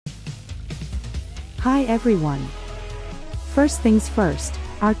Hi everyone. First things first,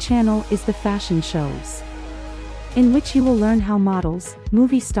 our channel is the fashion shows, in which you will learn how models,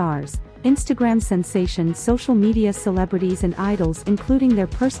 movie stars, Instagram sensations, social media celebrities and idols, including their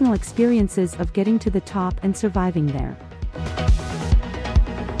personal experiences of getting to the top and surviving there.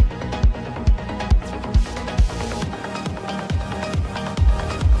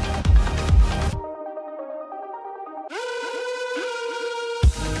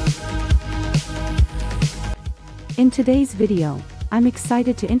 In today's video, I'm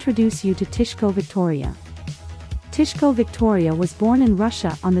excited to introduce you to Tishko Viktoria. Tishko Viktoria was born in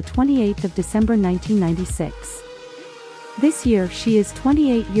Russia on the 28th of December 1996. This year she is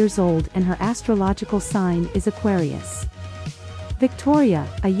 28 years old and her astrological sign is Aquarius. Viktoria,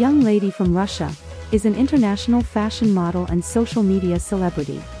 a young lady from Russia, is an international fashion model and social media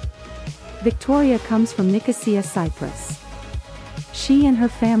celebrity. Viktoria comes from Nicosia, Cyprus. She and her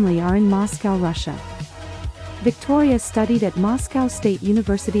family are in Moscow, Russia. Viktoria studied at Moscow State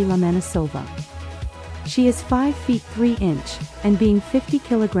University Lomonosova. She is 5 feet 3 inches, and being 50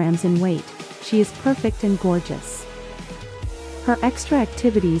 kilograms in weight, she is perfect and gorgeous. Her extra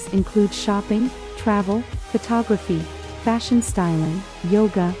activities include shopping, travel, photography, fashion styling,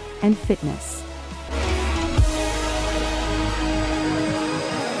 yoga, and fitness.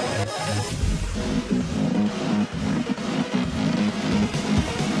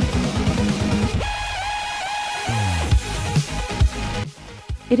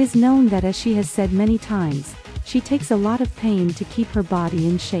 It is known that, as she has said many times, she takes a lot of pain to keep her body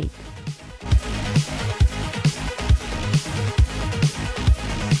in shape.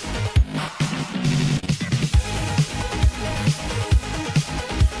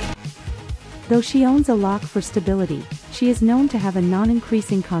 Though she owns a lock for stability, she is known to have a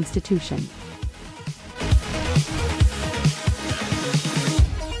non-increasing constitution.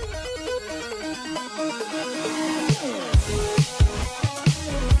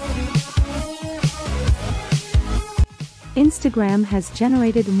 Instagram has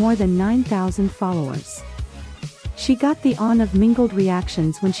generated more than 9,000 followers. She got the on of mingled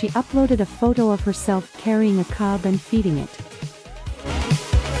reactions when she uploaded a photo of herself carrying a cub and feeding it.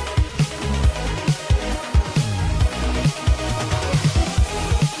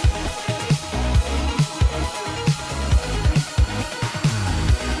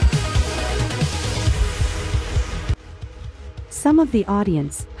 Some of the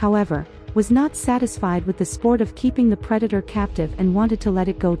audience, however, was not satisfied with the sport of keeping the predator captive and wanted to let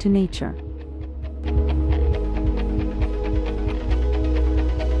it go to nature.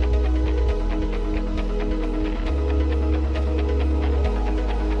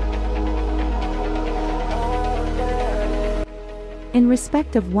 In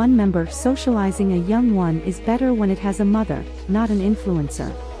respect of one member, socializing a young one is better when it has a mother, not an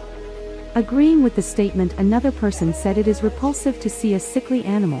influencer. Agreeing with the statement, another person said it is repulsive to see a sickly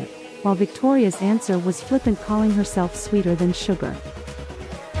animal, while Viktoria's answer was flippant, calling herself sweeter than sugar.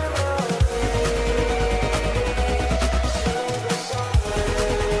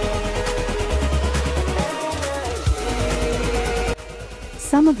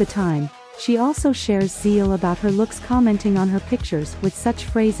 Some of the time, she also shares zeal about her looks, commenting on her pictures with such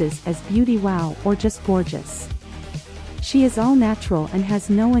phrases as beauty wow or just gorgeous. She is all natural and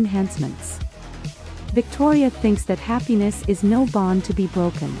has no enhancements. Viktoria thinks that happiness is no bond to be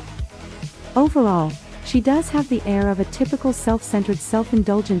broken. Overall, she does have the air of a typical self-centered,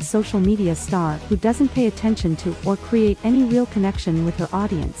 self-indulgent social media star who doesn't pay attention to or create any real connection with her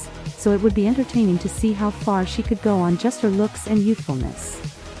audience, so it would be entertaining to see how far she could go on just her looks and youthfulness.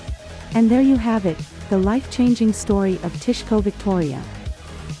 And there you have it, the life-changing story of Tishko Viktoria.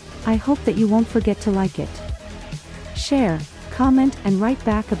 I hope that you won't forget to like it, share, comment and write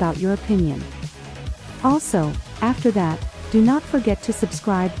back about your opinion. Also, after that, do not forget to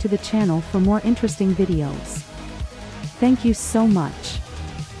subscribe to the channel for more interesting videos. Thank you so much.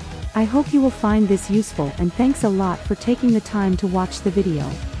 I hope you will find this useful, and thanks a lot for taking the time to watch the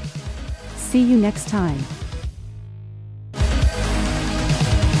video. See you next time.